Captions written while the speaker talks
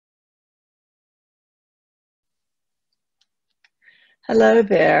Hello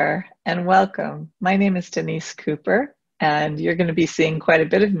there and welcome. My name is Danese Cooper, and you're going to be seeing quite a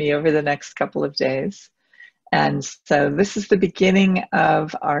bit of me over the next couple of days. And so this is the beginning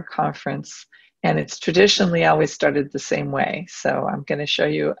of our conference, and it's traditionally always started the same way. So I'm going to show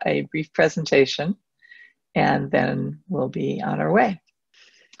you a brief presentation, and then we'll be on our way.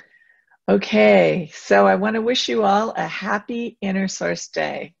 Okay, so I want to wish you all a happy InnerSource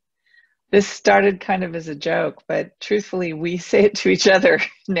Day. This started kind of as a joke, but truthfully, we say it to each other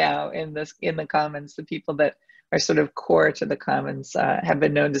now in the Commons. The people that are sort of core to the Commons have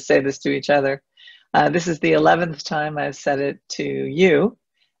been known to say this to each other. This is the 11th time I've said it to you,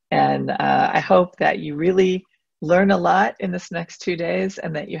 and I hope that you really learn a lot in this next 2 days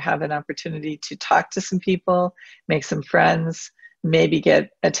and that you have an opportunity to talk to some people, make some friends, maybe get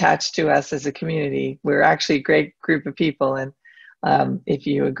attached to us as a community. We're actually a great group of people, and if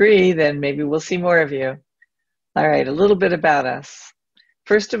you agree, then maybe we'll see more of you. All right, a little bit about us.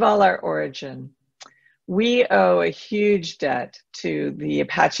 First of all, our origin. We owe a huge debt to the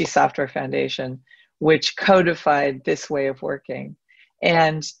Apache Software Foundation, which codified this way of working,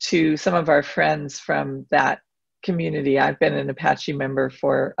 and to some of our friends from that community. I've been an Apache member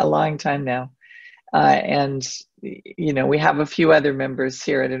for a long time now. And you know, we have a few other members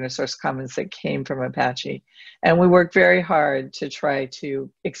here at InnerSource Commons that came from Apache. And we work very hard to try to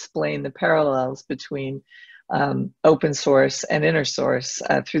explain the parallels between open source and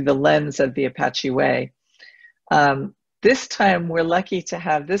InnerSource through the lens of the Apache way. This time, we're lucky to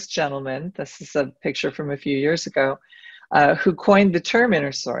have this gentleman, this is a picture from a few years ago, who coined the term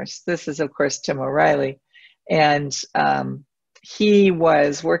InnerSource. This is, of course, Tim O'Reilly. And he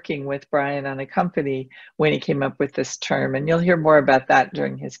was working with Brian on a company when he came up with this term, and you'll hear more about that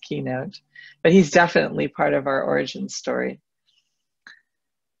during his keynote. But he's definitely part of our origin story.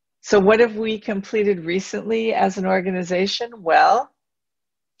 So what have we completed recently as an organization? Well,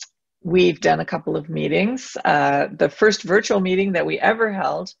 we've done a couple of meetings. The first virtual meeting that we ever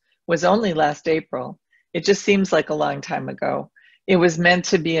held was only last April. It just seems like a long time ago. It was meant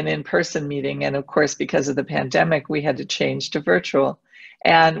to be an in-person meeting, and of course, because of the pandemic, we had to change to virtual,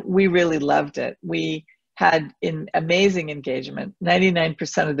 and we really loved it. We had amazing engagement.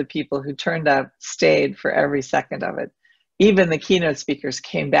 99% of the people who turned up stayed for every second of it. Even the keynote speakers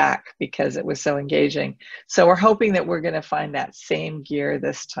came back because it was so engaging. So we're hoping that we're going to find that same gear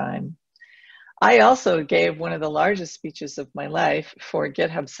this time. I also gave one of the largest speeches of my life for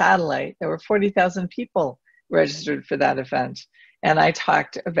GitHub Satellite. There were 40,000 people registered for that event. And I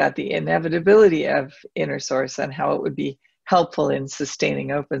talked about the inevitability of InnerSource and how it would be helpful in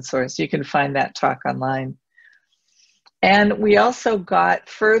sustaining open source. You can find that talk online. And we also got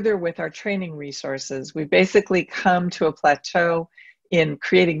further with our training resources. We basically come to a plateau in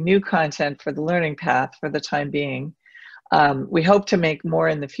creating new content for the learning path for the time being. We hope to make more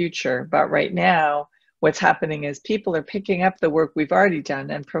in the future, but right now, what's happening is people are picking up the work we've already done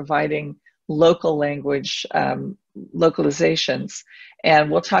and providing local language localizations.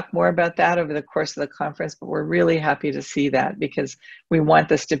 And we'll talk more about that over the course of the conference, but we're really happy to see that because we want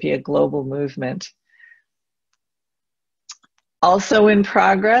this to be a global movement. Also in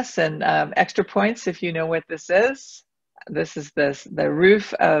progress, and extra points if you know what this is the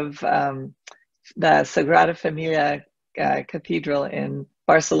roof of the Sagrada Familia Cathedral in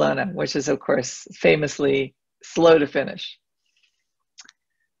Barcelona, which is of course famously slow to finish.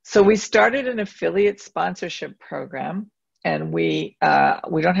 So we started an affiliate sponsorship program, and we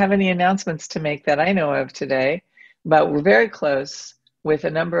don't have any announcements to make that I know of today, but we're very close with a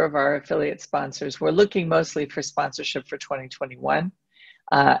number of our affiliate sponsors. We're looking mostly for sponsorship for 2021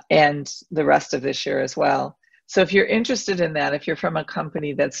 and the rest of this year as well. So if you're interested in that, if you're from a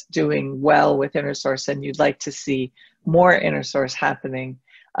company that's doing well with InnerSource and you'd like to see more InnerSource happening,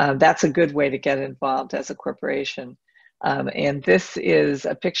 that's a good way to get involved as a corporation. And this is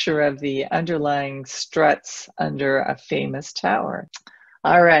a picture of the underlying struts under a famous tower.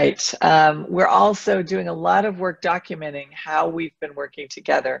 All right, we're also doing a lot of work documenting how we've been working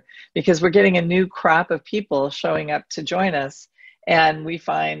together because we're getting a new crop of people showing up to join us. And we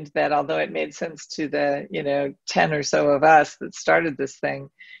find that although it made sense to the 10 or so of us that started this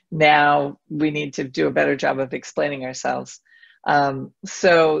thing, now we need to do a better job of explaining ourselves.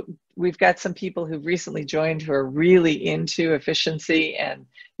 So we've got some people who've recently joined who are really into efficiency and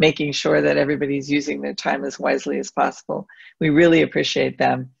making sure that everybody's using their time as wisely as possible. We really appreciate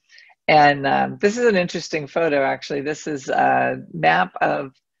them. And this is an interesting photo, actually. This is a map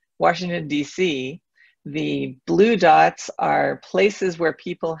of Washington, D.C. The blue dots are places where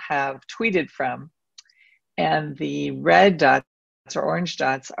people have tweeted from, and the red dots or orange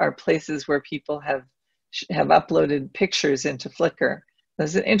dots are places where people have have uploaded pictures into Flickr.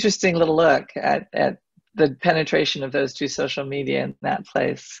 There's an interesting little look at the penetration of those two social media in that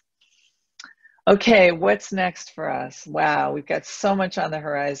place. Okay, what's next for us? Wow, we've got so much on the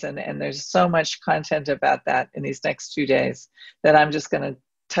horizon, and there's so much content about that in these next 2 days that I'm just going to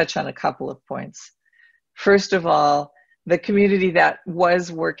touch on a couple of points. First of all, the community that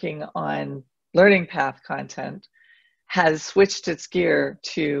was working on learning path content has switched its gear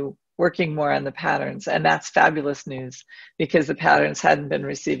to working more on the patterns, and that's fabulous news because the patterns hadn't been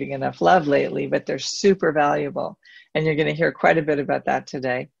receiving enough love lately, but they're super valuable, and you're going to hear quite a bit about that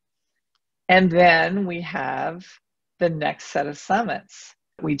today. And then we have the next set of summits.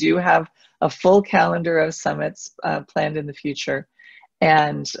 We do have a full calendar of summits planned in the future,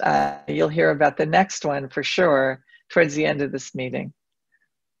 and you'll hear about the next one for sure towards the end of this meeting.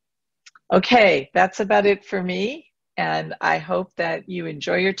 Okay, that's about it for me, and I hope that you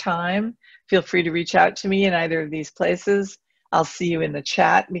enjoy your time. Feel free to reach out to me in either of these places. I'll see you in the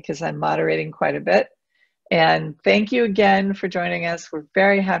chat because I'm moderating quite a bit. And thank you again for joining us. We're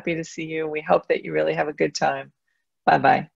very happy to see you. We hope that you really have a good time. Bye-bye.